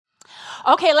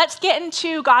Okay, let's get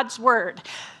into God's word.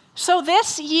 So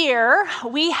this year,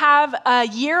 we have a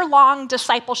year-long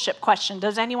discipleship question.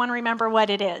 Does anyone remember what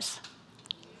it is?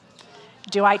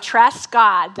 Do I trust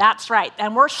God? That's right.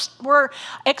 And we're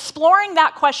exploring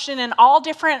that question in all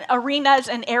different arenas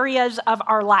and areas of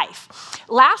our life.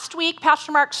 Last week,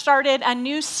 Pastor Mark started a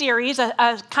new series,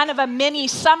 a kind of a mini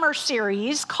summer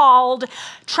series called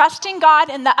Trusting God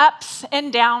in the Ups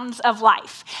and Downs of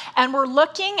Life. And we're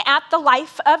looking at the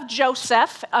life of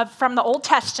Joseph from the Old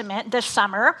Testament this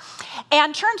summer.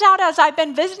 And turns out, as I've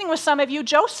been visiting with some of you,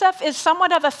 Joseph is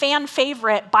somewhat of a fan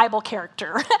favorite Bible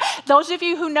character. Those of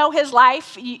you who know his life,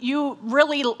 you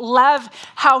really love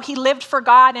how he lived for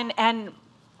God and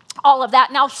all of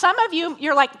that. Now, some of you,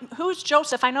 you're like, who's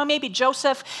Joseph? I know maybe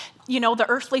Joseph, the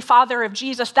earthly father of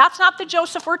Jesus. That's not the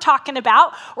Joseph we're talking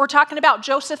about. We're talking about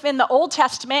Joseph in the Old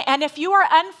Testament. And if you are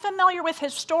unfamiliar with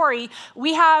his story,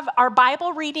 we have our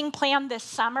Bible reading plan this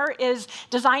summer is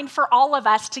designed for all of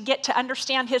us to get to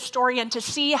understand his story and to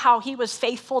see how he was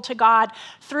faithful to God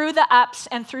through the ups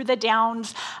and through the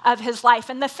downs of his life.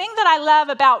 And the thing that I love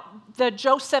about the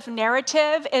Joseph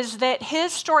narrative is that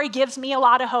his story gives me a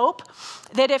lot of hope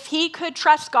that if he could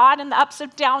trust God in the ups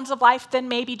and downs of life, then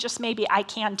maybe, just maybe, I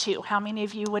can too. How many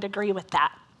of you would agree with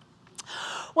that?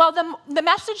 Well, the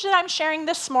message that I'm sharing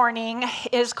this morning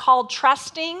is called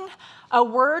Trusting a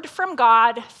Word from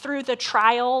God Through the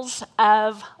Trials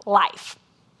of Life.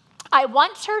 I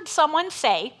once heard someone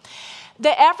say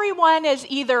that everyone is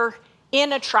either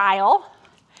in a trial,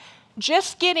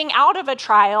 just getting out of a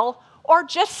trial, or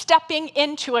just stepping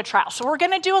into a trial. So we're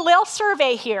going to do a little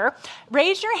survey here.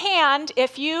 Raise your hand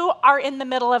if you are in the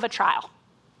middle of a trial.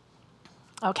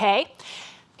 Okay?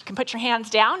 You can put your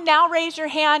hands down. Now raise your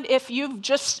hand if you've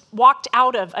just walked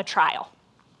out of a trial.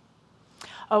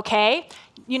 Okay?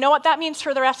 You know what that means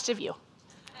for the rest of you.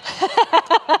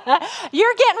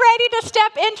 You're getting ready to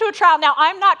step into a trial. Now,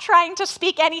 I'm not trying to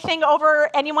speak anything over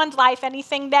anyone's life,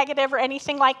 anything negative or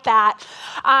anything like that.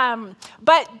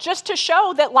 But just to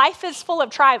show that life is full of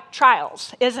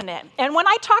trials, isn't it? And when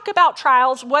I talk about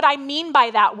trials, what I mean by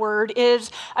that word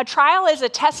is a trial is a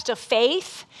test of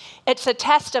faith. It's a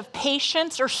test of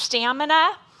patience or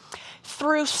stamina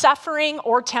through suffering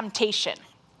or temptation.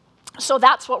 So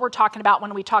that's what we're talking about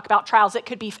when we talk about trials. It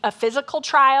could be a physical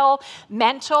trial,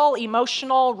 mental,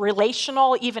 emotional,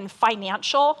 relational, even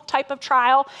financial type of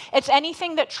trial. It's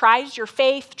anything that tries your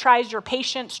faith, tries your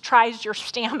patience, tries your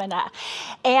stamina.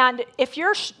 And if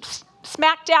you're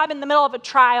smack dab in the middle of a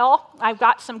trial, I've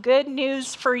got some good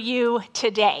news for you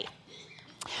today.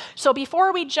 So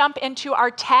before we jump into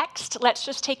our text, let's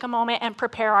just take a moment and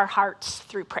prepare our hearts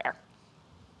through prayer.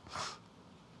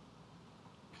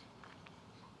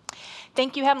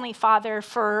 Thank you, Heavenly Father,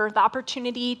 for the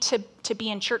opportunity to be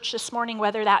in church this morning,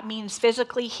 whether that means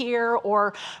physically here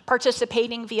or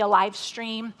participating via live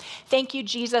stream. Thank you,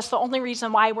 Jesus. The only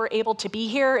reason why we're able to be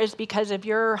here is because of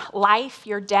your life,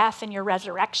 your death, and your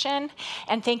resurrection.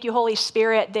 And thank you, Holy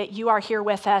Spirit, that you are here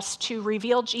with us to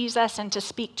reveal Jesus and to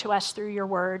speak to us through your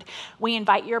word. We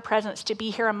invite your presence to be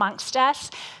here amongst us.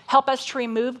 Help us to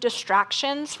remove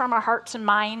distractions from our hearts and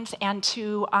minds and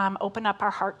to open up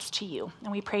our hearts to you.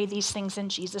 And we pray these things in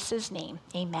Jesus' name.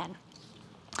 Amen.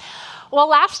 Well,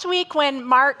 last week when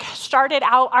Mark started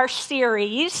out our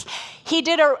series, he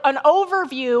did an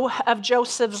overview of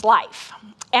Joseph's life.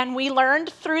 And we learned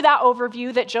through that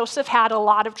overview that Joseph had a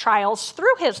lot of trials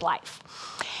through his life.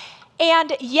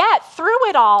 And yet, through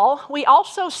it all, we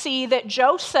also see that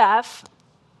Joseph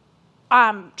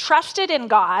trusted in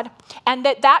God, and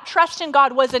that trust in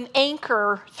God was an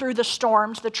anchor through the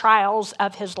storms, the trials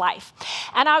of his life.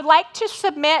 And I'd like to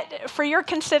submit for your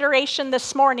consideration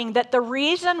this morning that the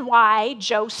reason why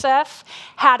Joseph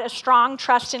had a strong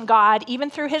trust in God, even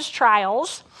through his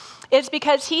trials, is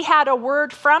because he had a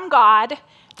word from God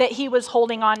that he was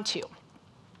holding on to.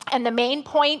 And the main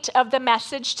point of the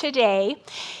message today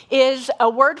is a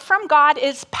word from God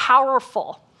is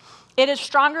powerful. It is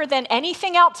stronger than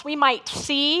anything else we might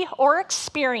see or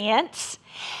experience.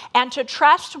 And to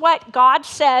trust what God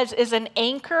says is an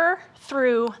anchor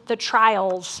through the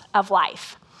trials of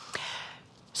life.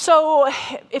 So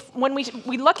when we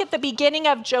look at the beginning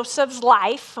of Joseph's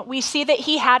life, we see that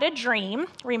he had a dream.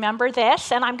 Remember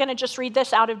this, and I'm going to just read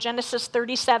this out of Genesis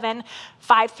 37,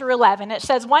 5 through 11. It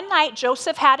says, "One night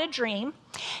Joseph had a dream,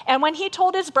 and when he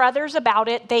told his brothers about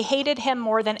it, they hated him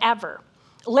more than ever.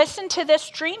 'Listen to this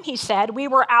dream,' he said. 'We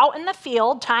were out in the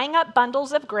field tying up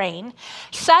bundles of grain.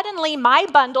 Suddenly my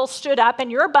bundle stood up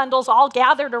and your bundles all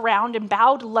gathered around and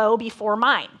bowed low before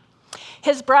mine.'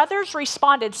 His brothers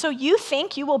responded, 'So you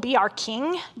think you will be our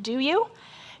king, do you?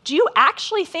 Do you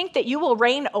actually think that you will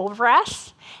reign over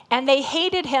us?' and they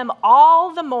hated him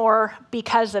all the more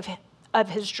because of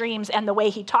his dreams and the way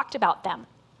he talked about them.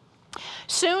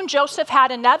 Soon Joseph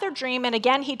had another dream, and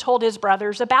again he told his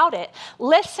brothers about it.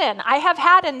 "Listen, I have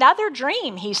had another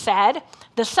dream," he said.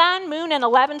 "The sun, moon, and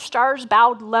 11 stars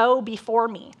bowed low before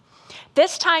me."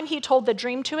 This time he told the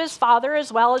dream to his father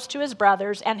as well as to his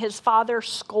brothers, and his father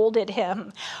scolded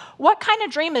him. "What kind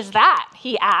of dream is that?"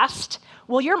 he asked.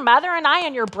 "Will your mother and I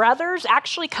and your brothers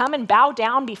actually come and bow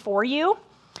down before you?"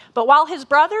 But while his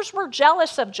brothers were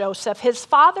jealous of Joseph, his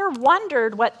father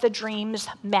wondered what the dreams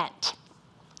meant.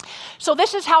 So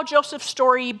this is how Joseph's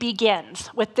story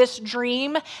begins, with this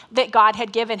dream that God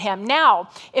had given him. Now,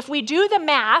 if we do the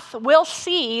math, we'll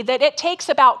see that it takes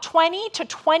about 20 to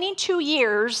 22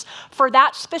 years for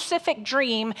that specific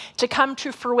dream to come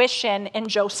to fruition in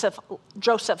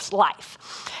Joseph's life.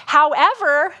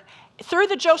 However, through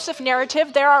the Joseph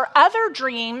narrative, there are other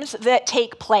dreams that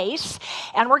take place,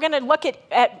 and we're going to look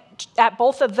at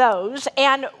both of those.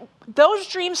 And those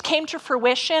dreams came to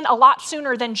fruition a lot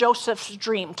sooner than Joseph's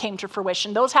dream came to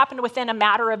fruition. Those happened within a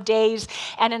matter of days,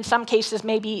 and in some cases,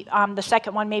 maybe the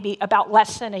second one, maybe about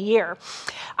less than a year.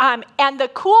 And the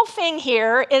cool thing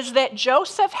here is that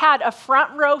Joseph had a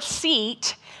front row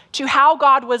seat to how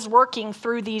God was working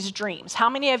through these dreams. How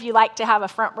many of you like to have a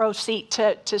front row seat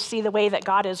to see the way that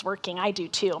God is working? I do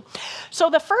too. So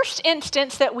the first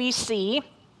instance that we see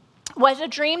was a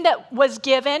dream that was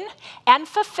given and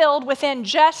fulfilled within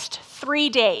just 3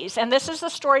 days. And this is the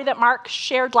story that Mark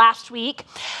shared last week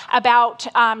about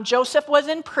Joseph was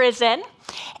in prison,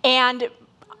 and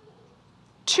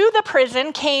to the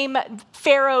prison came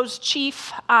Pharaoh's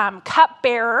chief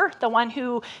cupbearer, the one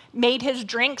who made his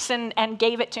drinks and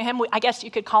gave it to him. I guess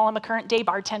you could call him a current day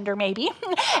bartender maybe.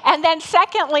 And then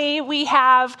secondly, we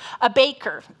have a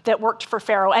baker that worked for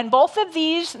Pharaoh. And both of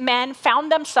these men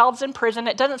found themselves in prison.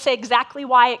 It doesn't say exactly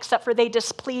why, except for they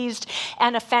displeased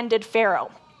and offended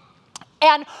Pharaoh.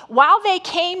 And while they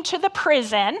came to the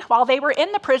prison, while they were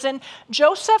in the prison,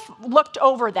 Joseph looked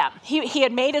over them. He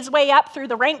had made his way up through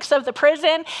the ranks of the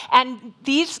prison, and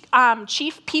these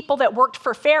chief people that worked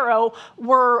for Pharaoh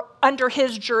were under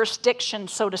his jurisdiction,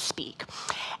 so to speak.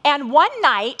 And one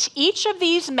night, each of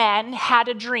these men had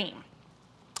a dream.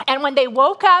 And when they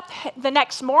woke up the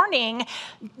next morning,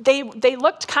 they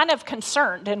looked kind of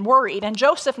concerned and worried. And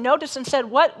Joseph noticed and said,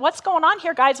 what's going on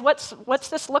here, guys? What's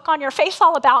this look on your face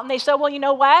all about? And they said, well, you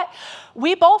know what?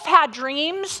 We both had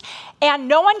dreams, and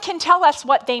no one can tell us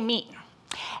what they mean.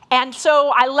 And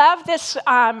so I love this,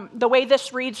 the way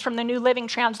this reads from the New Living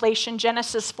Translation,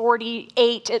 Genesis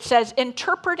 48. It says,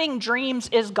 "Interpreting dreams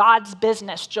is God's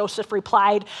business," Joseph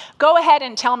replied. "Go ahead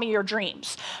and tell me your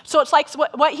dreams." So it's like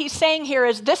what he's saying here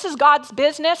is, this is God's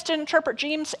business to interpret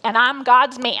dreams, and I'm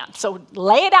God's man. So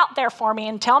lay it out there for me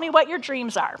and tell me what your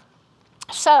dreams are.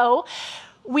 So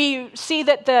we see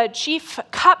that the chief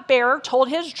cupbearer told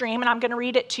his dream, and I'm going to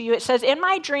read it to you. It says, "In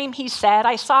my dream, he said,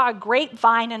 I saw a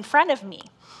grapevine in front of me.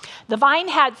 The vine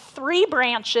had 3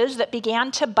 branches that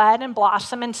began to bud and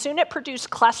blossom, and soon it produced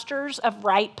clusters of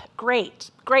ripe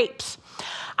grapes.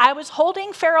 I was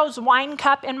holding Pharaoh's wine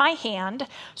cup in my hand,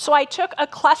 so I took a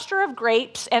cluster of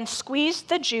grapes and squeezed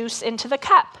the juice into the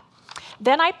cup.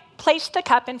 Then I placed the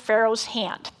cup in Pharaoh's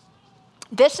hand."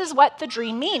 "This is what the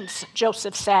dream means,"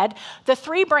 Joseph said. "The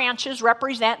 3 branches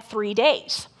represent 3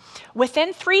 days.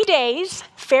 Within 3 days,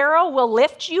 Pharaoh will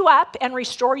lift you up and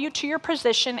restore you to your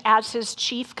position as his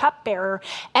chief cupbearer.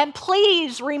 And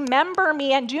please remember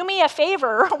me and do me a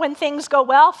favor when things go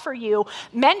well for you.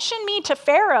 Mention me to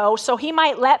Pharaoh so he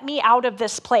might let me out of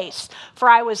this place. For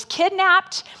I was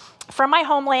kidnapped from my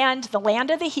homeland, the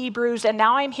land of the Hebrews, and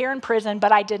now I'm here in prison,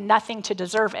 but I did nothing to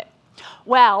deserve it."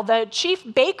 Well, the chief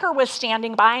baker was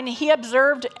standing by, and he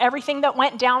observed everything that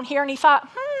went down here, and he thought,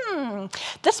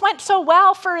 this went so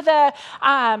well for the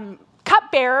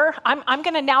cupbearer. I'm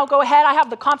going to now go ahead. I have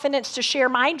the confidence to share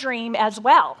my dream as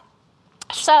well.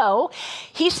 So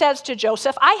he says to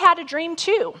Joseph, "I had a dream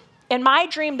too. In my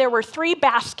dream, there were 3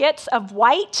 baskets of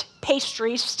white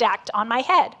pastries stacked on my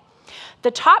head.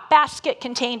 The top basket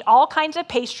contained all kinds of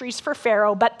pastries for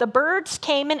Pharaoh, but the birds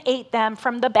came and ate them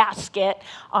from the basket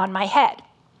on my head."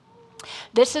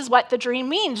 "This is what the dream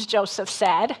means," Joseph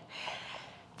said.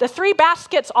 "The 3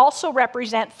 baskets also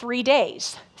represent 3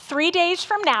 days. 3 days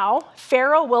from now,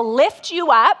 Pharaoh will lift you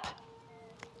up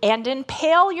and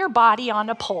impale your body on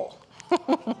a pole.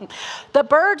 The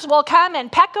birds will come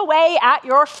and peck away at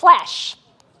your flesh."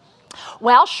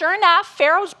 Well, sure enough,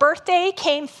 Pharaoh's birthday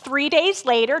came 3 days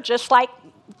later, just like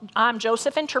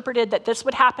Joseph interpreted that this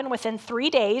would happen within 3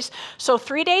 days. So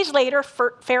 3 days later,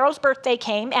 Pharaoh's birthday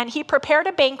came, and he prepared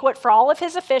a banquet for all of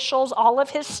his officials, all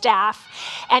of his staff,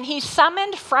 and he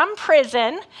summoned from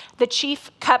prison the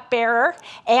chief cupbearer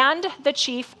and the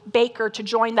chief baker to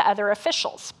join the other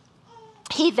officials.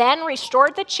 He then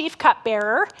restored the chief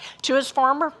cupbearer to his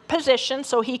former position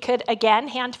so he could again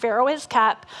hand Pharaoh his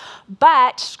cup.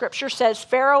 But scripture says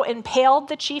Pharaoh impaled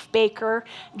the chief baker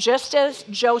just as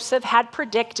Joseph had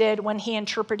predicted when he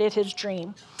interpreted his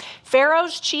dream.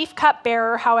 Pharaoh's chief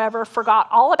cupbearer, however, forgot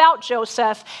all about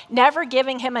Joseph, never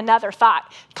giving him another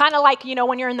thought. Kind of like,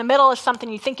 when you're in the middle of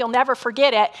something, you think you'll never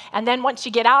forget it, and then once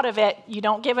you get out of it, you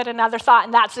don't give it another thought.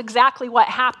 And that's exactly what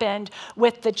happened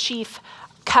with the chief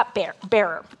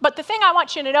cupbearer. But the thing I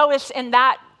want you to notice in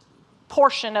that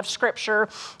portion of scripture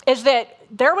is that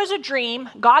there was a dream,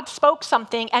 God spoke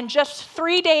something, and just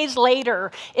 3 days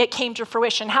later, it came to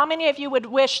fruition. How many of you would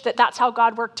wish that that's how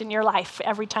God worked in your life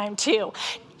every time too?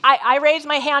 I raise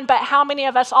my hand, but how many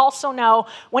of us also know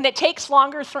when it takes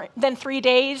longer than 3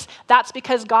 days, that's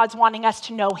because God's wanting us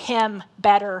to know him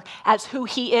better as who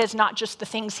he is, not just the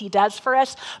things he does for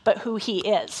us, but who he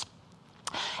is.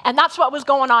 And that's what was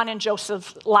going on in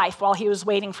Joseph's life while he was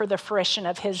waiting for the fruition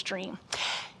of his dream.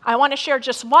 I want to share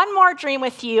just one more dream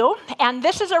with you. And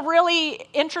this is a really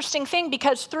interesting thing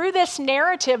because through this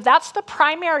narrative, that's the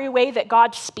primary way that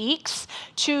God speaks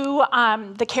to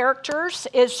the characters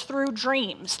is through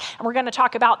dreams. And we're going to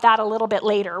talk about that a little bit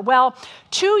later. Well,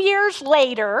 2 years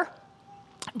later,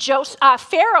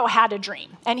 Pharaoh had a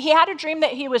dream, and he had a dream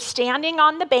that he was standing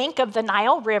on the bank of the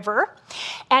Nile River,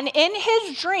 and in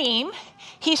his dream,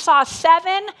 he saw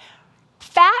 7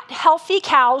 fat, healthy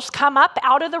cows come up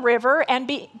out of the river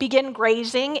and begin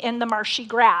grazing in the marshy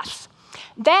grass.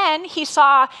 Then he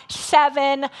saw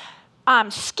 7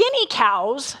 skinny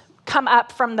cows come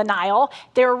up from the Nile.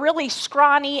 They were really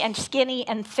scrawny and skinny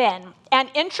and thin. And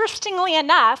interestingly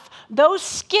enough, those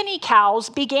skinny cows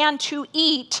began to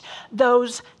eat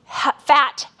those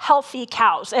fat, healthy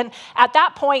cows. And at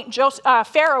that point,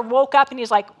 Pharaoh woke up and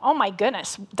he's like, oh my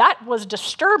goodness, that was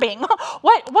disturbing.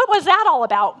 What was that all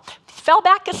about? Fell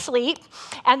back asleep.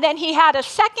 And then he had a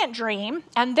second dream.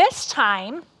 And this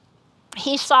time,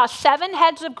 he saw 7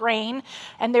 heads of grain,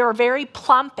 and they were very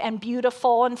plump and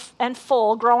beautiful and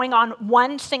full, growing on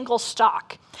one single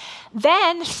stalk.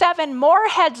 Then 7 more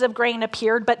heads of grain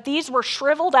appeared, but these were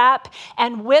shriveled up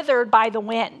and withered by the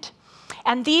wind.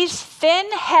 And these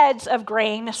thin heads of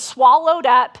grain swallowed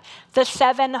up the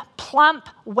 7 plump,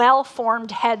 well-formed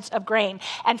heads of grain.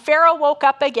 And Pharaoh woke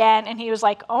up again, and he was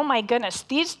like, oh my goodness,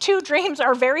 these 2 dreams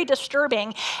are very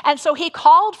disturbing. And so he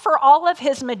called for all of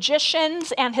his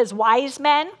magicians and his wise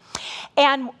men,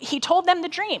 and he told them the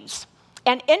dreams.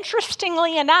 And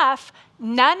interestingly enough,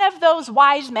 none of those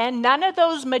wise men, none of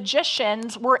those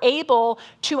magicians were able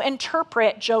to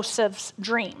interpret Joseph's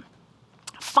dream.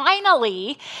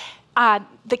 Finally,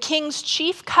 the king's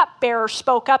chief cupbearer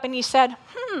spoke up and he said,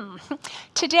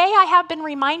 today I have been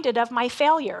reminded of my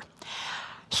failure.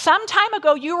 Some time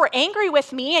ago, you were angry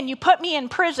with me and you put me in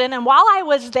prison. And while I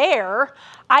was there,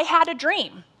 I had a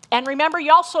dream. And remember,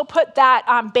 you also put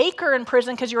that baker in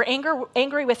prison because you were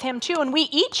angry with him too. And we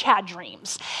each had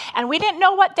dreams. And we didn't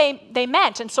know what they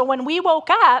meant. And so when we woke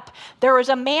up, there was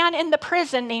a man in the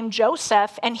prison named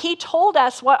Joseph. And he told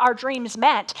us what our dreams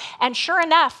meant. And sure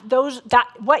enough,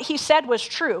 what he said was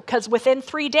true. Because within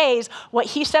 3 days, what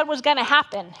he said was going to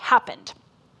happen, happened.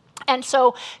 And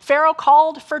so Pharaoh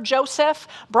called for Joseph,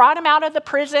 brought him out of the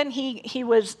prison. He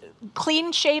was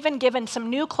clean shaven, given some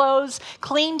new clothes,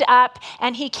 cleaned up,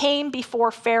 and he came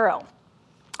before Pharaoh.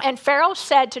 And Pharaoh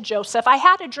said to Joseph, I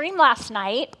had a dream last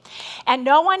night, and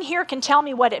no one here can tell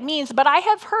me what it means, but I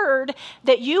have heard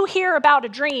that you hear about a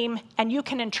dream and you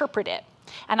can interpret it.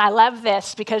 And I love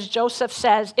this because Joseph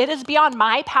says, it is beyond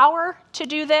my power to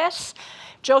do this.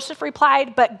 Joseph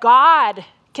replied, but God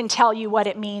can tell you what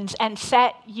it means and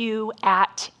set you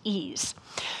at ease.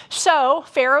 So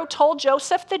Pharaoh told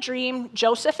Joseph the dream.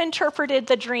 Joseph interpreted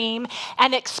the dream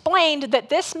and explained that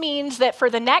this means that for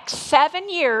the next 7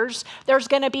 years, there's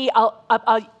going to be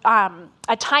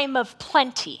a time of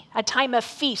plenty, a time of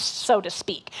feast, so to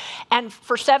speak. And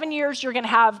for 7 years, you're going to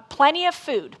have plenty of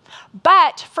food.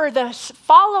 But for the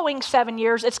following 7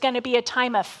 years, it's going to be a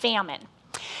time of famine.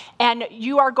 And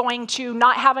you are going to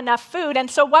not have enough food. And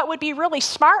so what would be really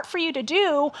smart for you to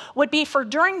do would be for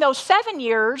during those 7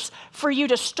 years, for you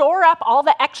to store up all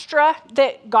the extra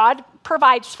that God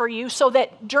provides for you so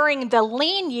that during the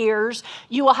lean years,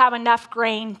 you will have enough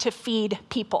grain to feed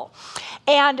people.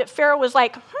 And Pharaoh was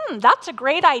like, that's a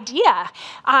great idea.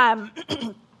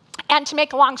 And to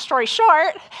make a long story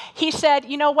short, he said,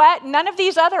 you know what? None of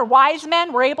these other wise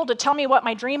men were able to tell me what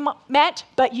my dream meant,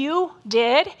 but you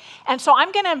did. And so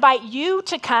I'm going to invite you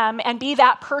to come and be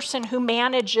that person who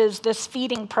manages this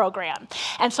feeding program.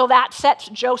 And so that sets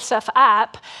Joseph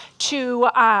up to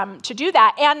do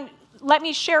that. And let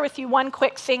me share with you one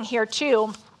quick thing here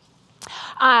too.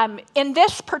 In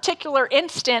this particular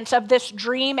instance of this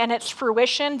dream and its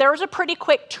fruition, there was a pretty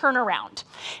quick turnaround.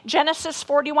 Genesis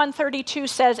 41:32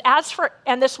 says,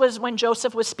 and this was when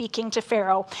Joseph was speaking to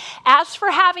Pharaoh, as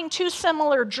for having two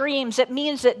similar dreams, it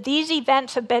means that these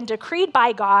events have been decreed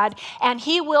by God and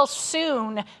he will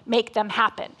soon make them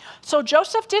happen. So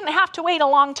Joseph didn't have to wait a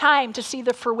long time to see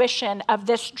the fruition of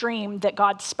this dream that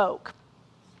God spoke.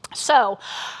 So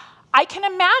I can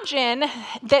imagine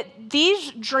that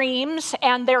these dreams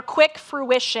and their quick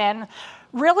fruition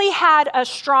really had a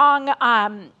strong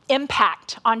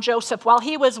impact on Joseph while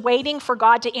he was waiting for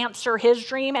God to answer his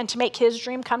dream and to make his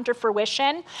dream come to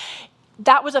fruition.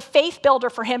 That was a faith builder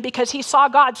for him because he saw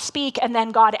God speak and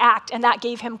then God act, and that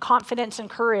gave him confidence and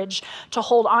courage to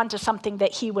hold on to something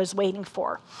that he was waiting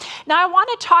for. Now, I want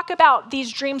to talk about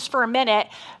these dreams for a minute,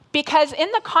 because in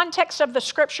the context of the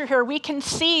scripture here, we can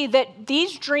see that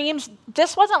these dreams,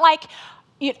 this wasn't like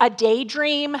a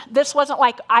daydream. This wasn't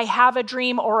like I have a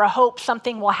dream or a hope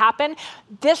something will happen.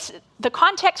 The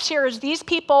context here is these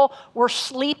people were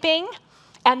sleeping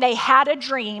and they had a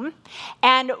dream.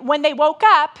 And when they woke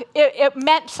up, it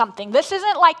meant something. This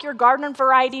isn't like your garden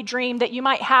variety dream that you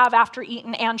might have after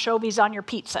eating anchovies on your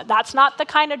pizza. That's not the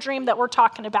kind of dream that we're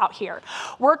talking about here.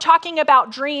 We're talking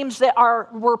about dreams that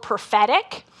were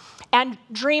prophetic, and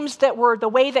dreams that were the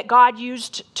way that God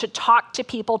used to talk to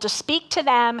people, to speak to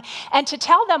them, and to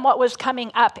tell them what was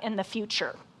coming up in the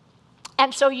future.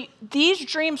 And so these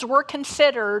dreams were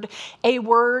considered a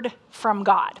word from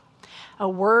God, a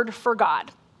word for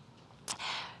God.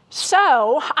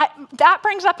 So that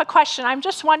brings up a question. I'm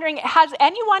just wondering, has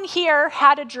anyone here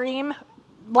had a dream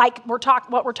like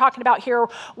what we're talking about here,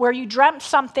 where you dreamt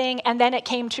something and then it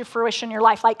came to fruition in your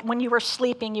life? Like when you were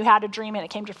sleeping, you had a dream and it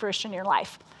came to fruition in your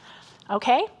life.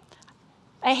 Okay?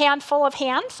 A handful of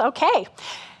hands? Okay.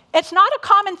 It's not a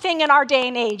common thing in our day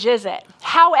and age, is it?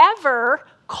 However,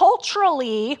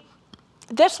 culturally,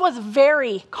 this was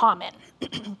very common.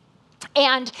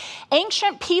 And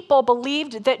ancient people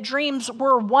believed that dreams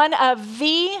were one of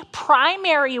the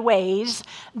primary ways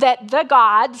that the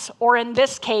gods, or in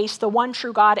this case, the one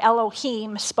true God,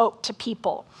 Elohim, spoke to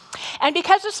people. And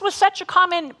because this was such a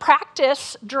common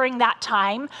practice during that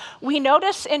time, we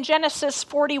notice in Genesis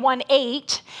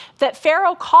 41:8 that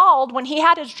Pharaoh called, when he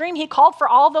had his dream, he called for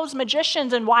all those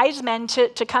magicians and wise men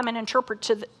to come and interpret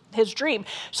his dream.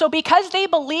 So because they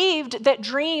believed that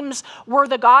dreams were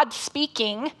the God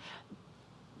speaking,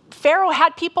 Pharaoh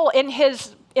had people in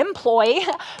his employ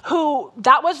who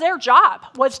that was their job,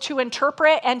 was to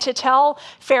interpret and to tell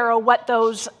Pharaoh what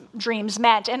those dreams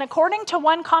meant. And according to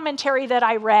one commentary that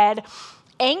I read,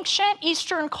 ancient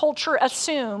Eastern culture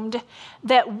assumed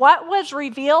that what was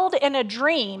revealed in a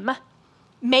dream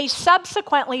may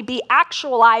subsequently be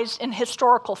actualized in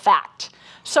historical fact.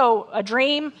 So a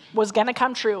dream was going to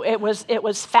come true. It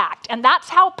was fact. And that's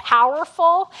how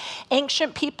powerful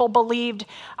ancient people believed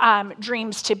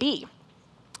dreams to be.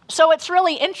 So it's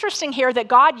really interesting here that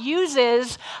God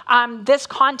uses this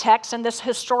context and this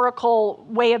historical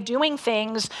way of doing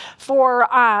things for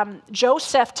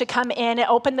Joseph to come in and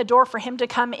open the door for him to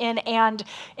come in and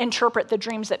interpret the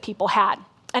dreams that people had.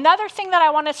 Another thing that I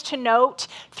want us to note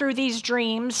through these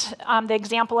dreams, the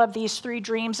example of these three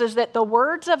dreams, is that the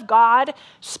words of God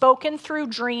spoken through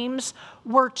dreams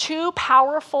were too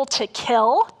powerful to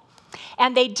kill,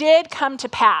 and they did come to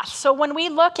pass. So when we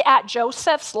look at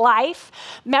Joseph's life,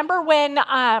 remember when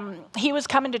he was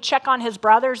coming to check on his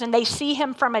brothers and they see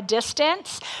him from a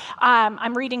distance?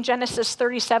 I'm reading Genesis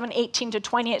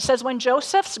 37:18-20. It says, when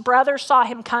Joseph's brothers saw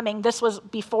him coming, this was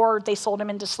before they sold him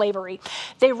into slavery,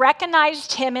 they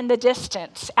recognized him in the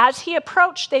distance. As he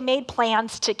approached, they made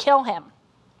plans to kill him.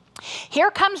 Here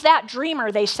comes that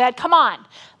dreamer, they said. Come on,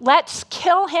 let's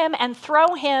kill him and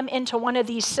throw him into one of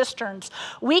these cisterns.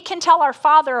 We can tell our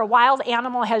father a wild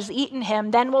animal has eaten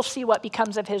him, then we'll see what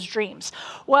becomes of his dreams.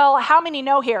 Well, how many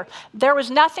know here? There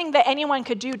was nothing that anyone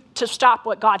could do to stop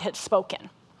what God had spoken.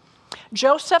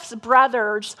 Joseph's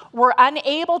brothers were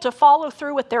unable to follow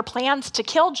through with their plans to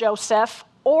kill Joseph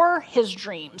or his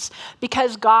dreams,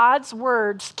 because God's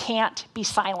words can't be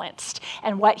silenced.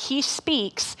 And what he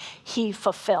speaks, he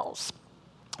fulfills.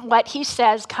 What he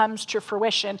says comes to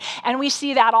fruition. And we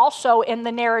see that also in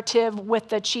the narrative with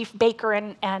the chief baker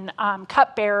and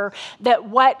cupbearer, that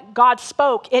what God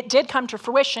spoke, it did come to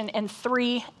fruition in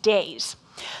 3 days.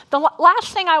 The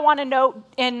last thing I want to note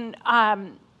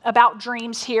about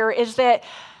dreams here is that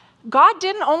God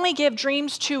didn't only give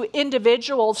dreams to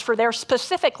individuals for their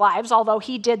specific lives, although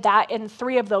he did that in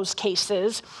 3 of those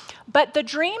cases, but the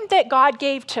dream that God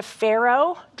gave to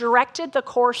Pharaoh directed the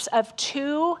course of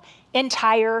 2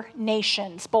 entire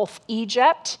nations, both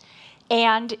Egypt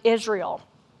and Israel.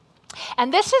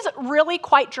 And this is really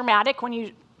quite dramatic when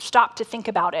you stop to think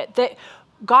about it, that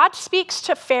God speaks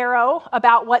to Pharaoh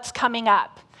about what's coming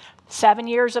up. 7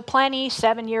 years of plenty,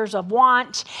 7 years of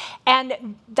want.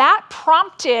 And that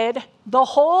prompted the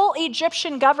whole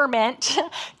Egyptian government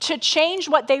to change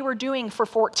what they were doing for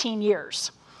 14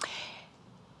 years.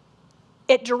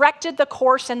 It directed the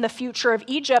course and the future of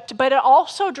Egypt, but it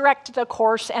also directed the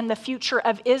course and the future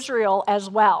of Israel as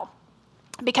well.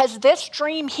 Because this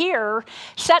dream here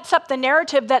sets up the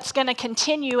narrative that's going to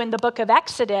continue in the book of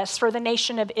Exodus for the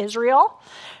nation of Israel,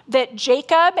 that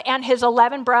Jacob and his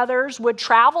 11 brothers would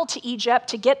travel to Egypt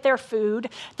to get their food.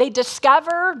 They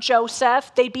discover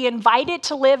Joseph. They'd be invited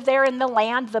to live there in the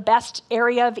land, the best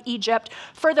area of Egypt,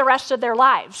 for the rest of their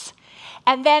lives.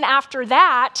 And then after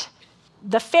that,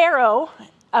 the Pharaoh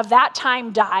of that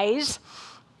time dies,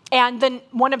 and then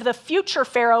one of the future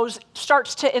pharaohs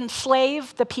starts to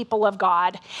enslave the people of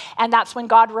God. And that's when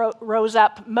God rose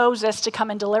up Moses to come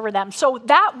and deliver them. So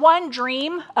that one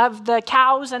dream of the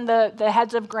cows and the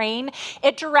heads of grain,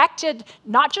 it directed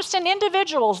not just an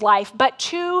individual's life, but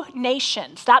 2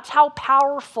 nations. That's how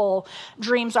powerful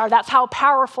dreams are. That's how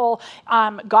powerful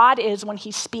God is when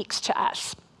he speaks to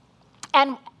us.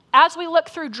 And as we look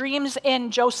through dreams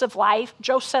in Joseph's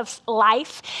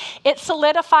life, it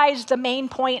solidifies the main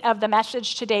point of the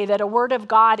message today, that a word of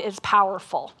God is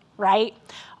powerful, right?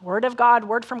 Word of God,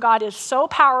 word from God is so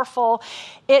powerful.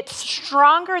 It's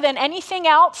stronger than anything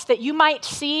else that you might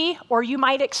see or you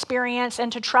might experience,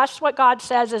 and to trust what God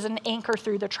says is an anchor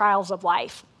through the trials of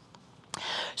life.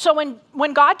 So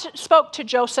when God spoke to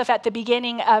Joseph at the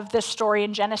beginning of this story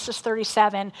in Genesis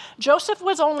 37, Joseph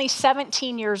was only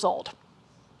 17 years old.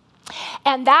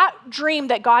 And that dream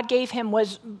that God gave him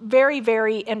was very,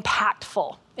 very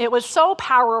impactful. It was so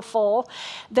powerful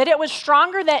that it was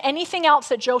stronger than anything else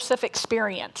that Joseph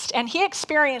experienced. And he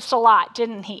experienced a lot,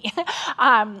 didn't he?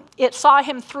 It saw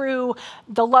him through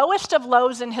the lowest of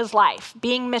lows in his life,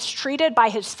 being mistreated by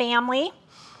his family,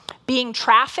 being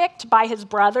trafficked by his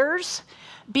brothers,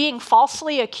 being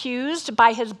falsely accused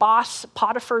by his boss,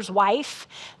 Potiphar's wife,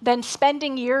 then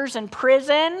spending years in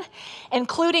prison,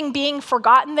 including being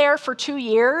forgotten there for 2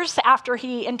 years after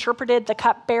he interpreted the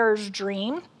cupbearer's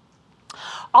dream.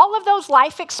 All of those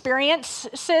life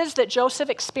experiences that Joseph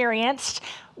experienced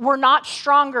were not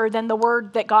stronger than the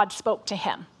word that God spoke to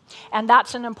him. And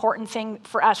that's an important thing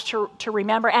for us to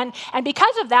remember. And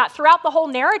because of that, throughout the whole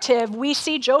narrative, we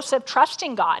see Joseph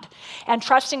trusting God and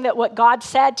trusting that what God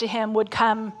said to him would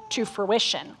come to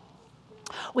fruition.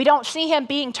 We don't see him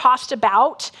being tossed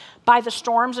about by the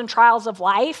storms and trials of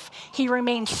life. He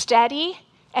remains steady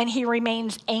and he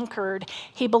remains anchored.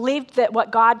 He believed that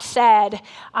what God said,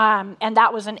 and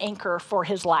that was an anchor for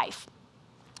his life.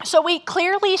 So we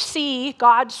clearly see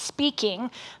God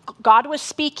speaking. God was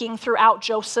speaking throughout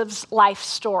Joseph's life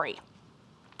story.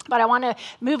 But I want to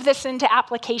move this into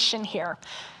application here.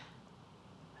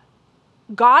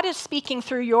 God is speaking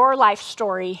through your life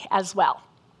story as well.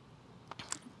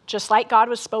 Just like God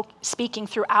was speaking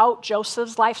throughout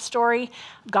Joseph's life story,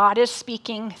 God is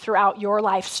speaking throughout your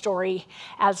life story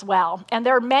as well. And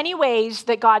there are many ways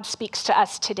that God speaks to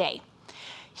us today.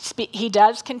 He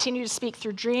does continue to speak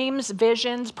through dreams,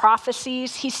 visions,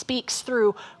 prophecies. He speaks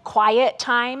through quiet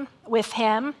time with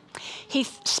him. He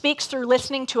speaks through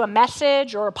listening to a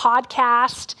message or a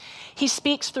podcast. He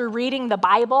speaks through reading the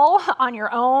Bible on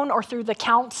your own or through the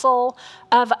counsel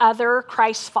of other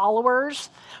Christ followers.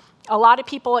 A lot of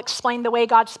people explain the way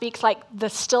God speaks like the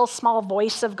still small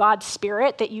voice of God's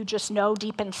Spirit that you just know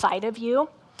deep inside of you.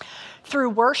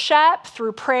 Through worship,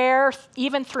 through prayer,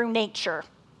 even through nature.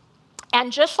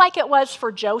 And just like it was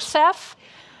for Joseph,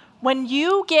 when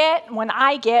we get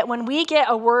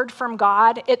a word from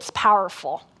God, it's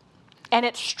powerful. And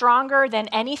it's stronger than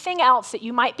anything else that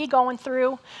you might be going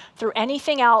through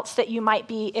anything else that you might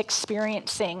be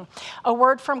experiencing. A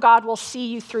word from God will see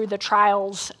you through the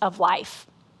trials of life.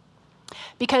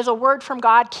 Because a word from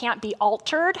God can't be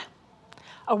altered.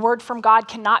 A word from God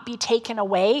cannot be taken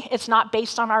away. It's not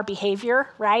based on our behavior,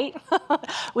 right?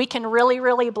 We can really,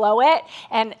 really blow it,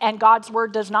 and God's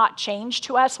word does not change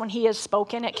to us when he has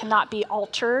spoken. It cannot be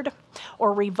altered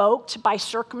or revoked by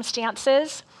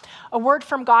circumstances. A word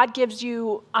from God gives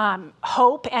you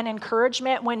hope and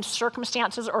encouragement when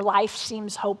circumstances or life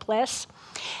seems hopeless.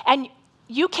 And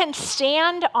you can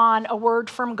stand on a word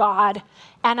from God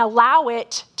and allow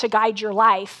it to guide your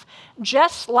life,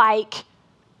 just like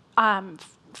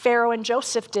Pharaoh and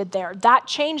Joseph did there. That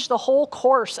changed the whole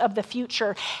course of the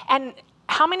future. And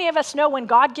how many of us know when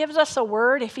God gives us a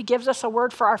word, if he gives us a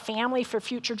word for our family, for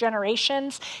future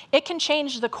generations, it can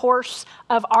change the course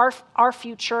of our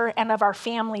future and of our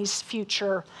family's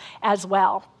future as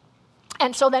well.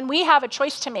 And so then we have a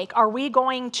choice to make. Are we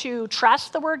going to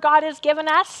trust the word God has given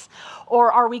us,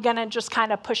 or are we going to just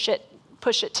kind of push it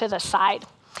to the side?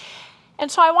 And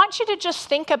so I want you to just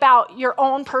think about your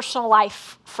own personal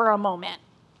life for a moment.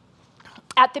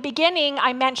 At the beginning,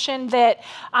 I mentioned that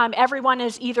everyone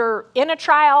is either in a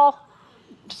trial,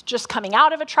 just coming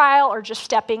out of a trial, or just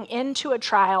stepping into a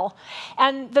trial.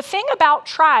 And the thing about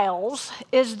trials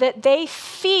is that they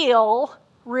feel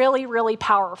really, really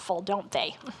powerful, don't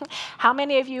they? How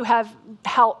many of you have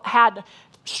had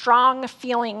strong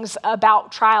feelings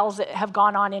about trials that have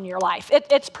gone on in your life?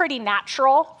 It's pretty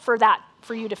natural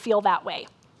for you to feel that way.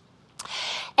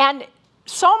 And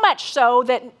so much so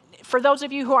that for those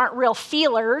of you who aren't real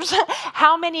feelers,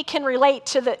 how many can relate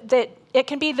to that it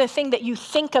can be the thing that you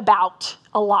think about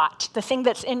a lot, the thing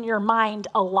that's in your mind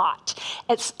a lot.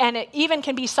 And it even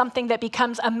can be something that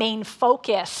becomes a main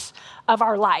focus of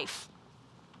our life.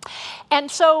 And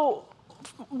so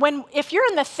if you're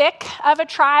in the thick of a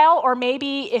trial, or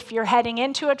maybe if you're heading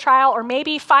into a trial, or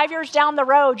maybe 5 years down the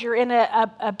road you're in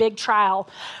a big trial,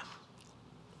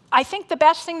 I think the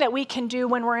best thing that we can do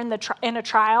when we're in a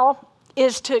trial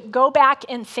is to go back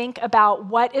and think about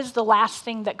what is the last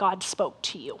thing that God spoke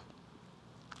to you.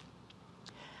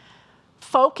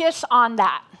 Focus on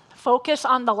that. Focus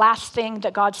on the last thing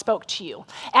that God spoke to you.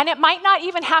 And it might not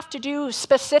even have to do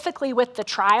specifically with the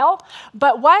trial,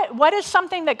 but what is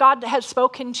something that God has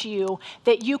spoken to you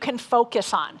that you can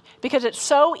focus on? Because it's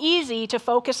so easy to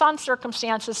focus on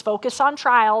circumstances, focus on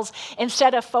trials,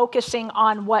 instead of focusing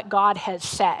on what God has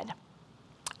said.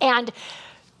 And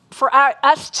for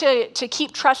us to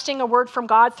keep trusting a word from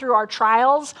God through our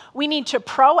trials, we need to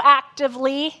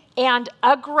proactively and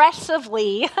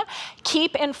aggressively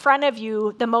keep in front of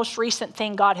you the most recent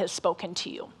thing God has spoken to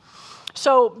you.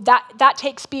 So that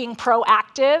takes being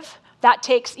proactive. That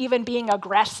takes even being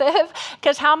aggressive,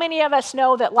 because how many of us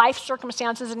know that life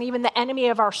circumstances and even the enemy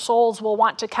of our souls will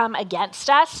want to come against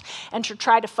us and to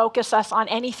try to focus us on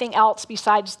anything else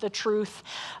besides the truth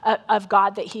of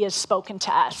God that he has spoken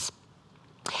to us.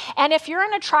 And if you're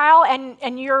in a trial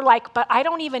and you're like, but I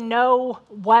don't even know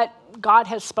what God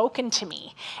has spoken to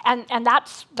me, and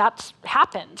that's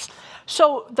happens.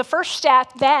 So the first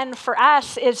step then for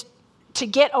us is to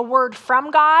get a word from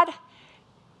God,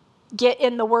 get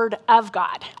in the word of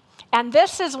God. And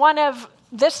this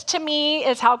to me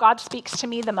is how God speaks to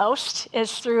me the most,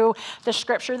 is through the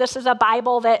scripture. This is a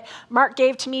Bible that Mark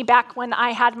gave to me back when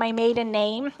I had my maiden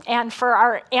name. And for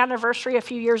our anniversary a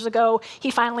few years ago,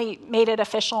 he finally made it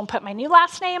official and put my new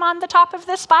last name on the top of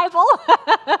this Bible.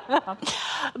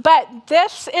 But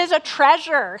this is a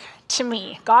treasure to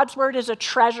me. God's word is a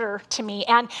treasure to me.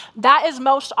 And that is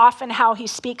most often how he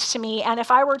speaks to me. And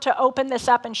if I were to open this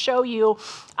up and show you,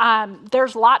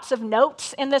 there's lots of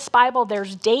notes in this Bible.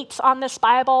 There's dates on this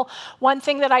Bible. One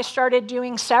thing that I started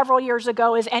doing several years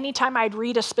ago is anytime I'd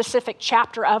read a specific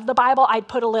chapter of the Bible, I'd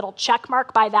put a little check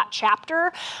mark by that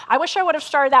chapter. I wish I would have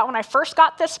started that when I first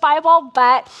got this Bible,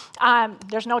 but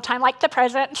there's no time like the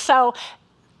present. So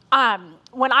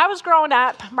when I was growing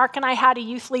up, Mark and I had a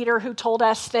youth leader who told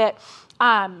us that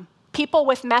people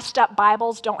with messed up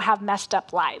Bibles don't have messed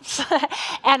up lives.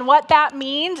 And what that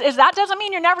means is that doesn't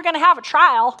mean you're never going to have a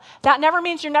trial. That never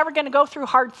means you're never going to go through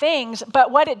hard things.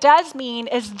 But what it does mean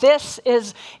is this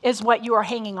is what you are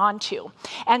hanging on to.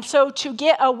 And so to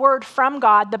get a word from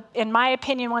God, in my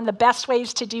opinion, one of the best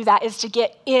ways to do that is to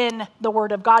get in the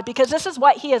word of God, because this is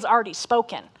what he has already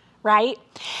spoken, right?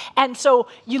 And so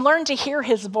you learn to hear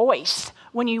his voice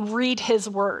when you read his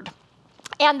word.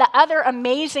 And the other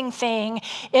amazing thing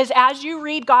is as you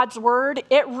read God's word,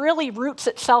 it really roots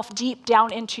itself deep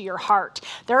down into your heart.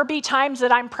 There'll be times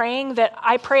that I'm praying that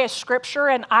I pray a scripture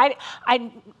and I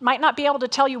might not be able to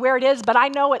tell you where it is, but I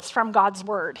know it's from God's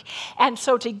word. And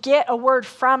so to get a word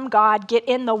from God, get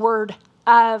in the word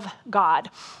of God.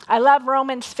 I love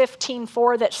Romans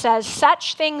 15:4 that says,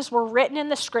 such things were written in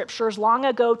the scriptures long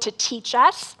ago to teach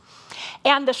us,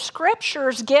 and the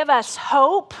scriptures give us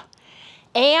hope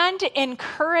and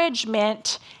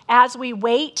encouragement as we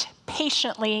wait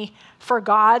patiently for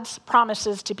God's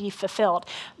promises to be fulfilled.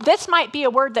 This might be a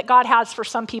word that God has for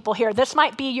some people here. This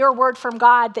might be your word from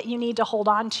God that you need to hold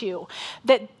on to.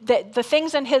 That the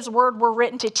things in his word were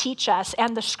written to teach us,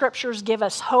 and the scriptures give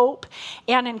us hope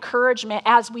and encouragement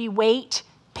as we wait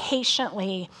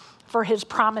patiently for his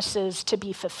promises to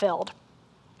be fulfilled.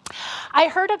 I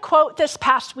heard a quote this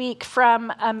past week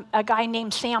from a guy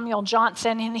named Samuel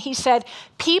Johnson, and he said,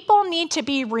 people need to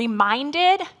be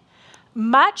reminded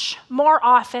much more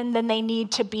often than they need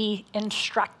to be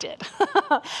instructed.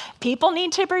 People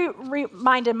need to be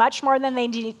reminded much more than they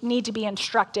need to be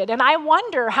instructed. And I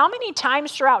wonder how many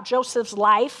times throughout Joseph's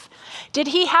life did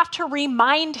he have to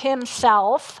remind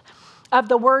himself of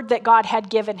the word that God had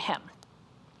given him?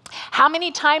 How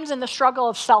many times in the struggle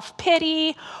of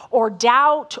self-pity or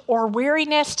doubt or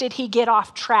weariness did he get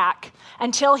off track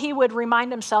until he would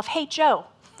remind himself, hey, Joe,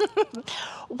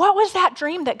 what was that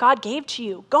dream that God gave to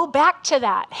you? Go back to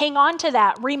that. Hang on to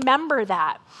that. Remember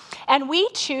that. And we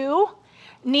too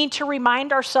need to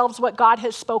remind ourselves what God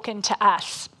has spoken to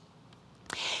us.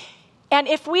 And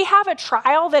if we have a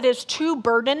trial that is too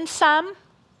burdensome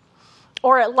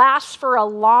or it lasts for a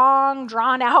long,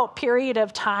 drawn-out period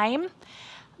of time,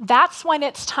 that's when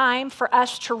it's time for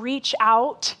us to reach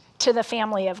out to the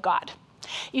family of God.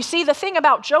 You see, the thing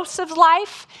about Joseph's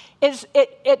life is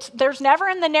there's never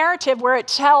in the narrative where it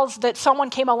tells that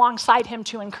someone came alongside him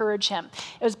to encourage him.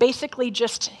 It was basically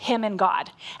just him and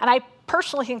God. And I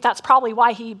personally think that's probably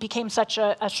why he became such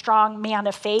a strong man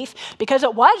of faith, because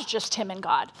it was just him and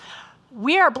God.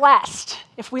 We are blessed.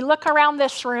 If we look around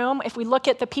this room, if we look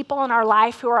at the people in our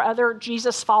life who are other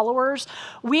Jesus followers,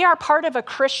 we are part of a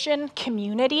Christian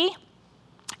community,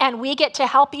 and we get to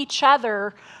help each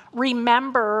other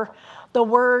remember the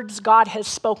words God has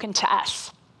spoken to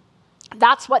us.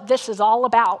 That's what this is all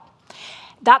about.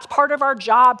 That's part of our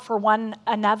job for one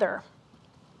another.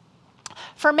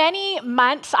 For many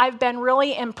months, I've been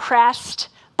really impressed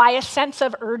by a sense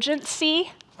of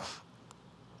urgency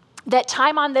that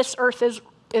time on this earth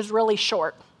is really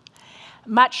short,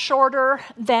 much shorter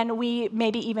than we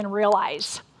maybe even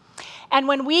realize. And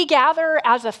when we gather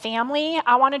as a family,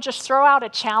 I want to just throw out a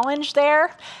challenge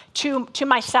there to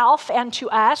myself and to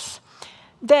us,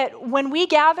 that when we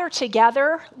gather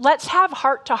together, let's have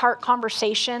heart-to-heart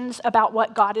conversations about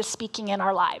what God is speaking in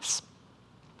our lives.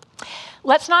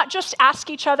 Let's not just ask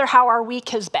each other how our week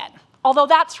has been, although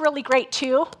that's really great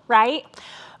too, right?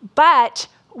 But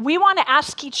we want to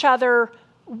ask each other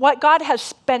what God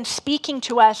has been speaking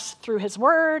to us through his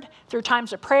word, through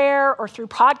times of prayer, or through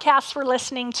podcasts we're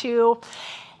listening to.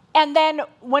 And then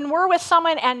when we're with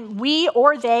someone and we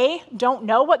or they don't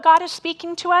know what God is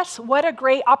speaking to us, what a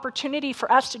great opportunity for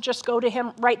us to just go to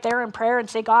him right there in prayer and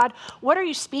say, God, what are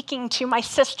you speaking to my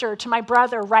sister, to my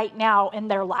brother right now in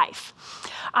their life?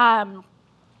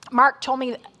 Mark told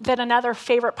me that another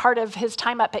favorite part of his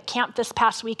time up at camp this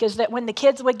past week is that when the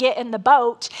kids would get in the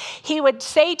boat, he would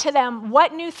say to them,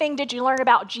 what new thing did you learn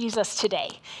about Jesus today?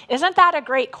 Isn't that a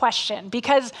great question?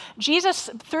 Because Jesus,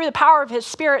 through the power of his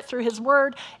Spirit, through his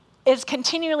word, is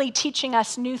continually teaching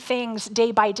us new things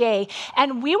day by day.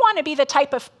 And we want to be the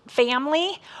type of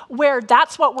family where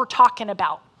that's what we're talking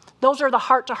about. Those are the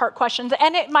heart-to-heart questions.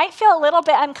 And it might feel a little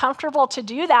bit uncomfortable to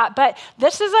do that, but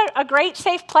this is a great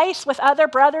safe place with other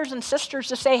brothers and sisters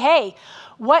to say, hey,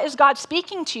 what is God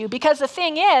speaking to you? Because the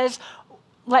thing is,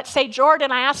 let's say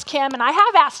Jordan, I ask him, and I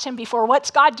have asked him before, what's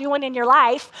God doing in your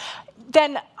life?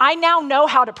 Then I now know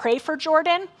how to pray for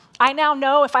Jordan. I now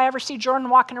know if I ever see Jordan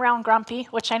walking around grumpy,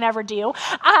 which I never do,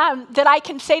 that I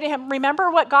can say to him, remember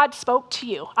what God spoke to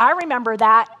you. I remember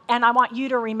that, and I want you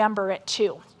to remember it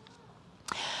too.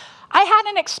 I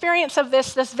had an experience of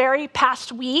this very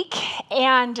past week,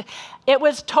 and it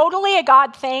was totally a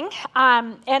God thing,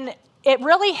 and it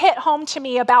really hit home to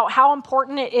me about how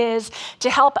important it is to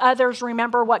help others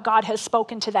remember what God has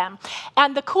spoken to them.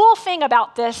 And the cool thing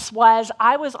about this was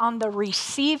I was on the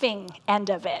receiving end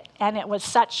of it, and it was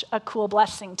such a cool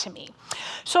blessing to me.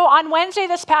 So on Wednesday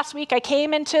this past week, I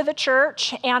came into the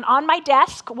church, and on my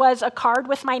desk was a card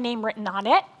with my name written on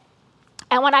it.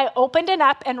 And when I opened it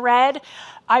up and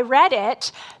I read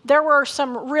it, there were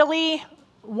some really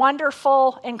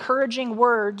wonderful, encouraging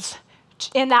words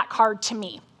in that card to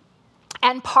me.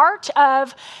 And part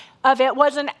of it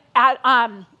was an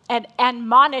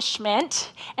admonishment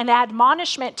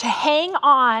to hang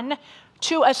on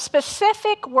to a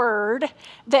specific word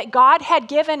that God had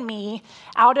given me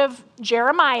out of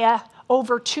Jeremiah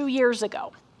over 2 years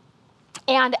ago.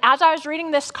 And as I was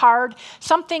reading this card,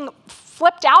 something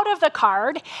flipped out of the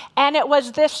card, and it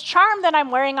was this charm that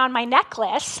I'm wearing on my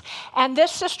necklace. And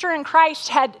this sister in Christ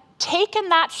had taken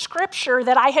that scripture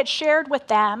that I had shared with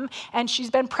them, and she's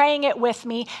been praying it with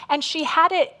me, and she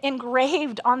had it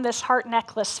engraved on this heart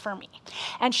necklace for me.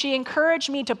 And she encouraged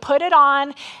me to put it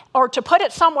on, or to put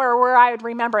it somewhere where I would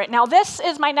remember it. Now, this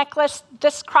is my necklace.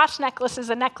 This cross necklace is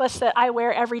a necklace that I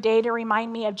wear every day to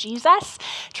remind me of Jesus,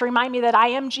 to remind me that I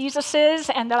am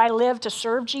Jesus's and that I live to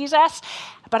serve Jesus.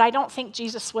 But I don't think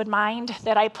Jesus would mind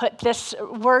that I put this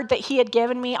word that he had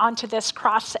given me onto this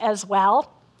cross as well.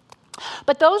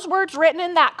 But those words written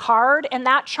in that card and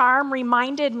that charm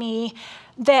reminded me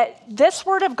that this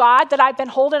word of God that I've been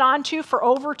holding on to for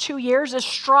over 2 years is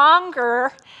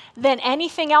stronger than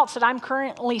anything else that I'm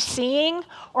currently seeing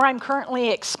or I'm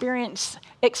currently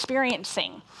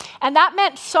experiencing. And that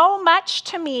meant so much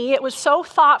to me. It was so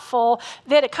thoughtful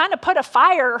that it kind of put a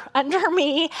fire under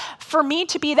me for me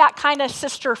to be that kind of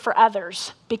sister for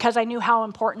others, because I knew how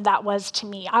important that was to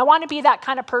me. I want to be that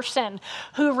kind of person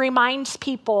who reminds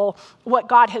people what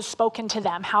God has spoken to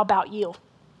them. How about you?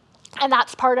 And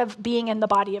that's part of being in the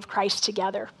body of Christ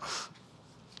together.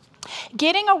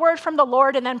 Getting a word from the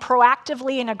Lord and then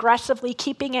proactively and aggressively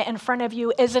keeping it in front of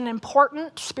you is an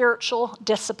important spiritual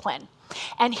discipline.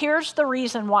 And here's the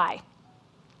reason why.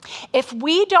 If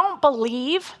we don't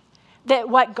believe that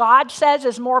what God says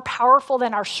is more powerful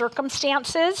than our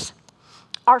circumstances,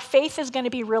 our faith is going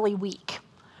to be really weak.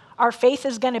 Our faith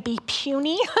is going to be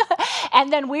puny,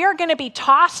 and then we are going to be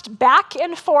tossed back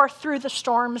and forth through the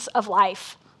storms of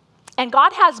life. And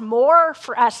God has more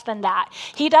for us than that.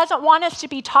 He doesn't want us to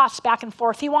be tossed back and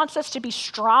forth. He wants us to be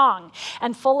strong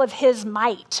and full of his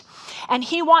might. And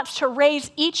he wants to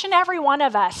raise each and every one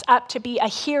of us up to be a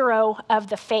hero of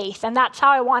the faith. And that's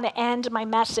how I want to end my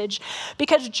message,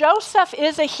 because Joseph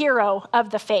is a hero of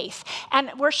the faith.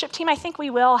 And worship team, I think we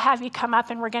will have you come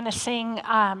up and we're going to sing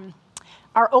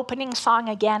our opening song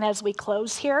again as we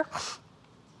close here.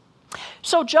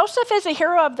 So Joseph is a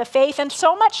hero of the faith, and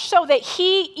so much so that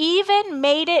he even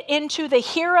made it into the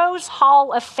Heroes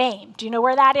Hall of Fame. Do you know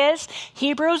where that is?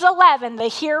 Hebrews 11, the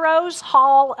Heroes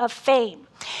Hall of Fame.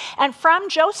 And from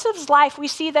Joseph's life, we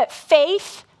see that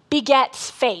faith begets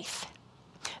faith,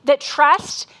 that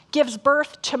trust gives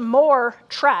birth to more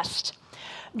trust.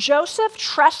 Joseph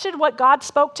trusted what God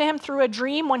spoke to him through a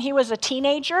dream when he was a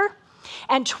teenager,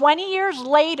 and 20 years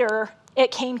later,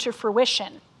 it came to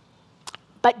fruition.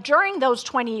 But during those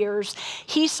 20 years,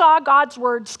 he saw God's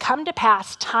words come to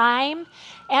pass time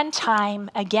and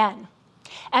time again.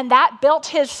 And that built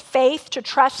his faith to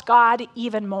trust God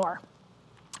even more.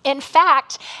 In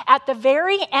fact, at the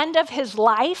very end of his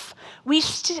life, we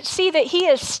see that he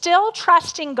is still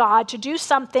trusting God to do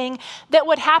something that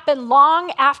would happen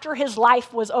long after his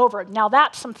life was over. Now,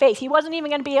 that's some faith. He wasn't even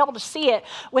going to be able to see it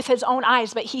with his own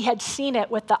eyes, but he had seen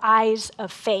it with the eyes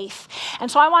of faith.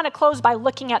 And so I want to close by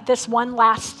looking at this one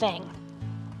last thing.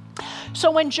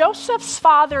 So when Joseph's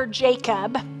father,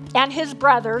 Jacob, and his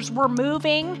brothers were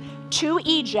moving to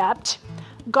Egypt,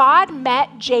 God met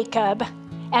Jacob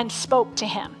and spoke to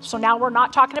him. So now we're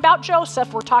not talking about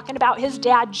Joseph, we're talking about his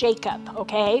dad, Jacob,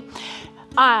 okay?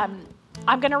 I'm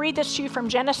going to read this to you from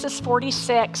Genesis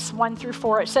 46,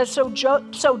 1-4. It says,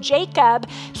 So Jacob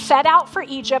set out for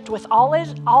Egypt with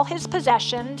all his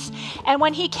possessions, and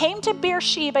when he came to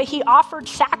Beersheba, he offered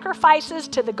sacrifices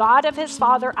to the God of his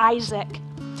father Isaac.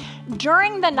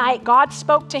 During the night, God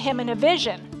spoke to him in a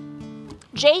vision.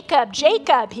 Jacob,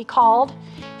 Jacob, he called.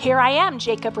 Here I am,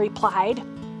 Jacob replied.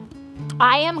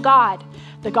 I am God,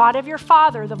 the God of your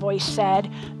father, the voice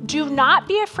said. Do not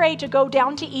be afraid to go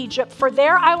down to Egypt, for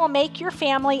there I will make your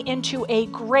family into a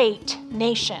great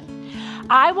nation.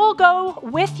 I will go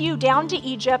with you down to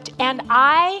Egypt, and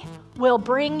I will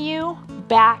bring you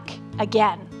back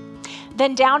again.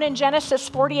 Then down in Genesis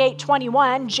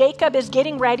 48:21, Jacob is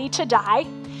getting ready to die.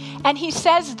 And he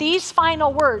says these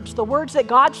final words, the words that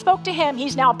God spoke to him,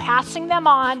 he's now passing them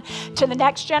on to the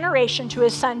next generation, to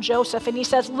his son Joseph. And he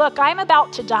says, look, I'm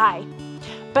about to die,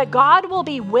 but God will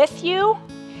be with you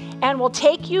and will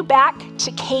take you back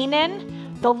to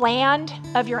Canaan, the land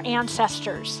of your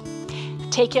ancestors.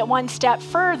 Take it one step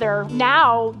further.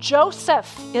 Now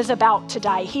Joseph is about to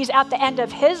die. He's at the end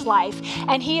of his life,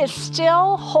 and he is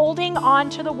still holding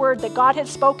on to the word that God had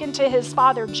spoken to his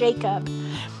father Jacob.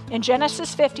 In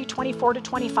Genesis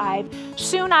 50:24-25,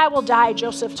 soon I will die,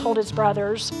 Joseph told his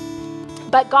brothers,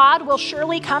 but God will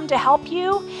surely come to help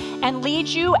you and lead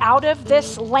you out of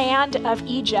this land of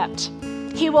Egypt.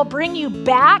 He will bring you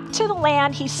back to the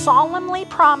land he solemnly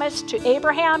promised to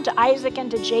Abraham, to Isaac, and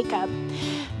to Jacob.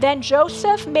 Then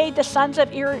Joseph made the sons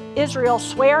of Israel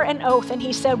swear an oath, and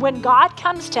he said, when God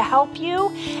comes to help you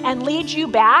and lead you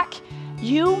back,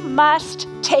 You must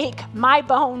take my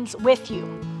bones with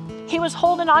you. He was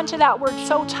holding on to that word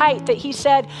so tight that he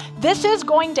said, this is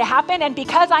going to happen. And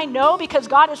because I know, because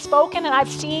God has spoken and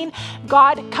I've seen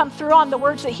God come through on the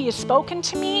words that he has spoken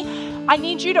to me, I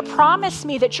need you to promise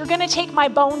me that you're going to take my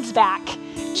bones back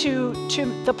to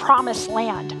the promised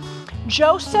land.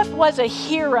 Joseph was a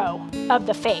hero of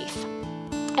the faith.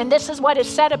 And this is what is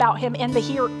said about him in the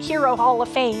Hero Hall of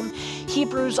Fame,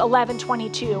 Hebrews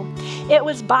 11:22. It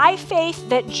was by faith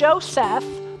that Joseph,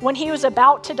 when he was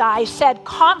about to die, said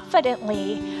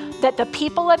confidently that the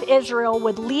people of Israel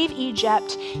would leave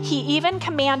Egypt. He even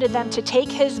commanded them to take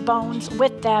his bones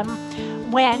with them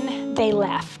when they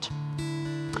left.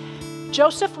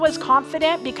 Joseph was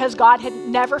confident because God had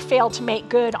never failed to make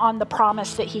good on the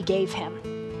promise that he gave him.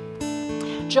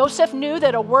 Joseph knew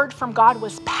that a word from God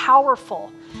was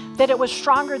powerful, that it was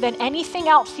stronger than anything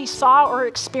else he saw or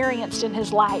experienced in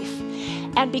his life.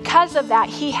 And because of that,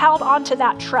 he held on to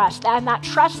that trust. And that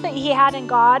trust that he had in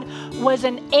God was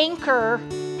an anchor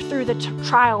through the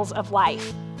trials of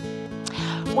life.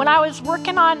 When I was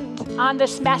working on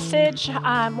this message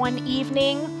one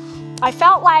evening, I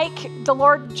felt like the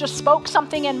Lord just spoke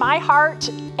something in my heart,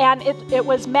 and it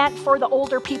was meant for the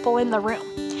older people in the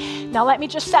room. Now, let me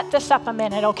just set this up a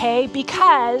minute, okay?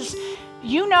 Because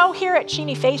you know here at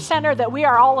Cheney Faith Center that we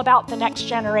are all about the next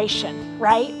generation,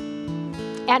 right?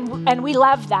 And we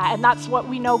love that, and that's what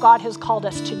we know God has called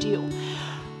us to do.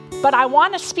 But I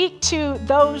want to speak to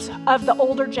those of the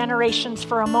older generations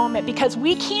for a moment, because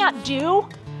we can't do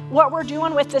what we're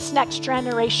doing with this next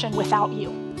generation without you.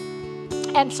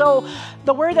 And so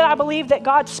the word that I believe that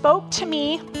God spoke to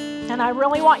me, and I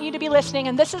really want you to be listening,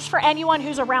 and this is for anyone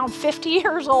who's around 50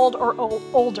 years old or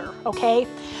older, okay?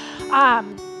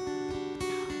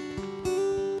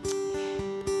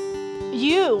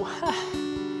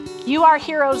 You are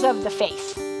heroes of the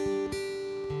faith.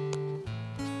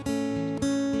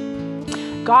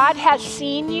 God has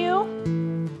seen you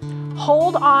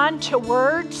hold on to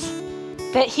words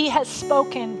that he has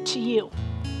spoken to you.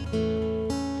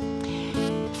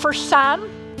 For some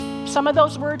of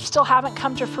those words still haven't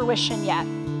come to fruition yet.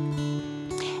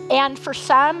 And for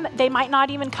some, they might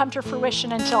not even come to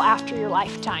fruition until after your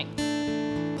lifetime.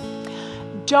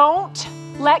 Don't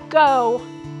let go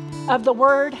of the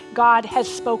word God has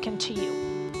spoken to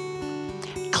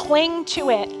you. Cling to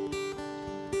it.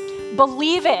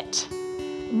 Believe it,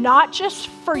 not just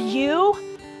for you,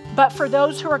 but for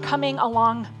those who are coming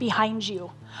along behind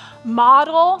you.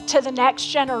 Model to the next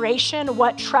generation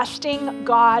what trusting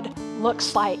God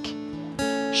looks like.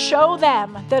 Show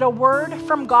them that a word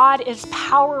from God is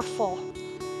powerful,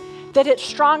 that it's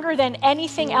stronger than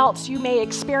anything else you may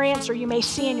experience or you may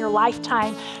see in your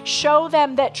lifetime. Show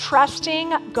them that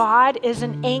trusting God is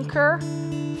an anchor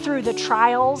through the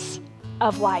trials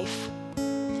of life.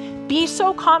 Be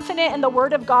so confident in the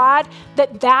word of God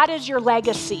that is your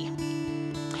legacy.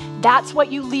 That's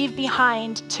what you leave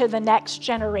behind to the next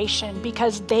generation,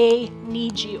 because they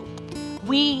need you.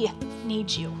 We need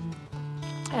you.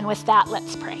 And with that,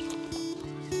 let's pray.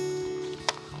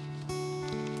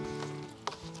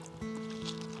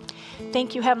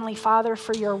 Thank you, Heavenly Father,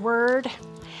 for your word.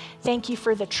 Thank you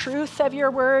for the truth of your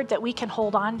word that we can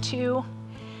hold on to.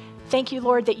 Thank you,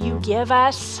 Lord, that you give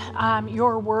us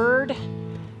your word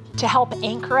to help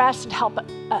anchor us and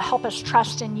help us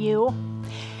trust in you.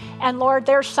 And Lord,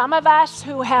 there's some of us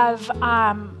who have,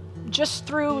 just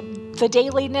through the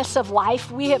dailiness of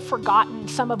life, we have forgotten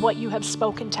some of what you have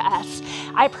spoken to us.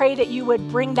 I pray that you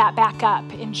would bring that back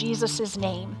up in Jesus'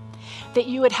 name, that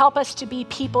you would help us to be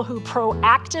people who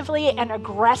proactively and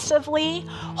aggressively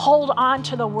hold on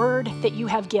to the word that you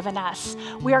have given us.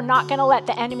 We are not going to let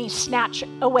the enemy snatch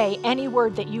away any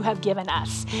word that you have given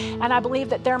us. And I believe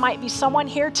that there might be someone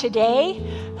here today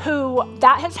who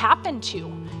that has happened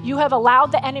to. You have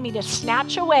allowed the enemy to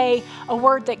snatch away a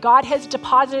word that God has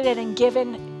deposited and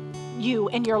given you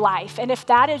in your life. And if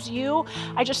that is you,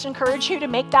 I just encourage you to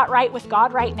make that right with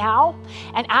God right now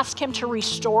and ask him to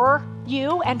restore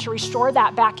you and to restore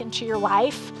that back into your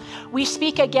life. We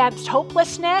speak against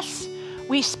hopelessness.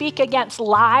 We speak against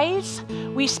lies.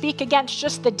 We speak against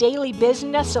just the daily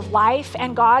business of life.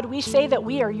 And God, we say that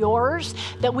we are yours,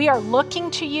 that we are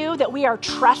looking to you, that we are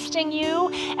trusting you,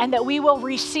 and that we will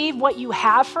receive what you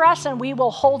have for us and we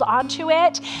will hold on to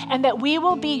it, and that we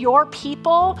will be your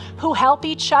people who help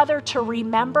each other to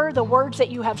remember the words that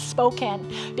you have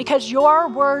spoken, because your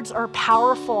words are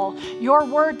powerful. Your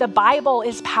word, the Bible,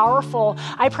 is powerful.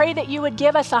 I pray that you would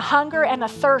give us a hunger and a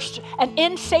thirst, an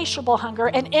insatiable hunger,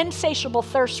 an insatiable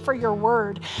spiritual thirst for your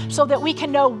word so that we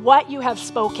can know what you have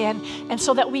spoken and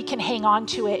so that we can hang on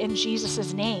to it in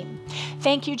Jesus' name.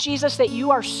 Thank you, Jesus, that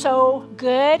you are so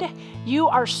good. You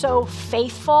are so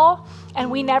faithful,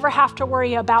 and we never have to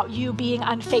worry about you being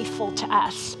unfaithful to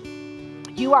us.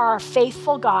 You are our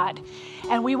faithful God,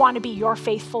 and we want to be your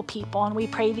faithful people, and we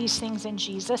pray these things in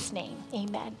Jesus' name.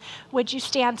 Amen. Would you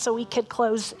stand so we could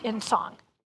close in song?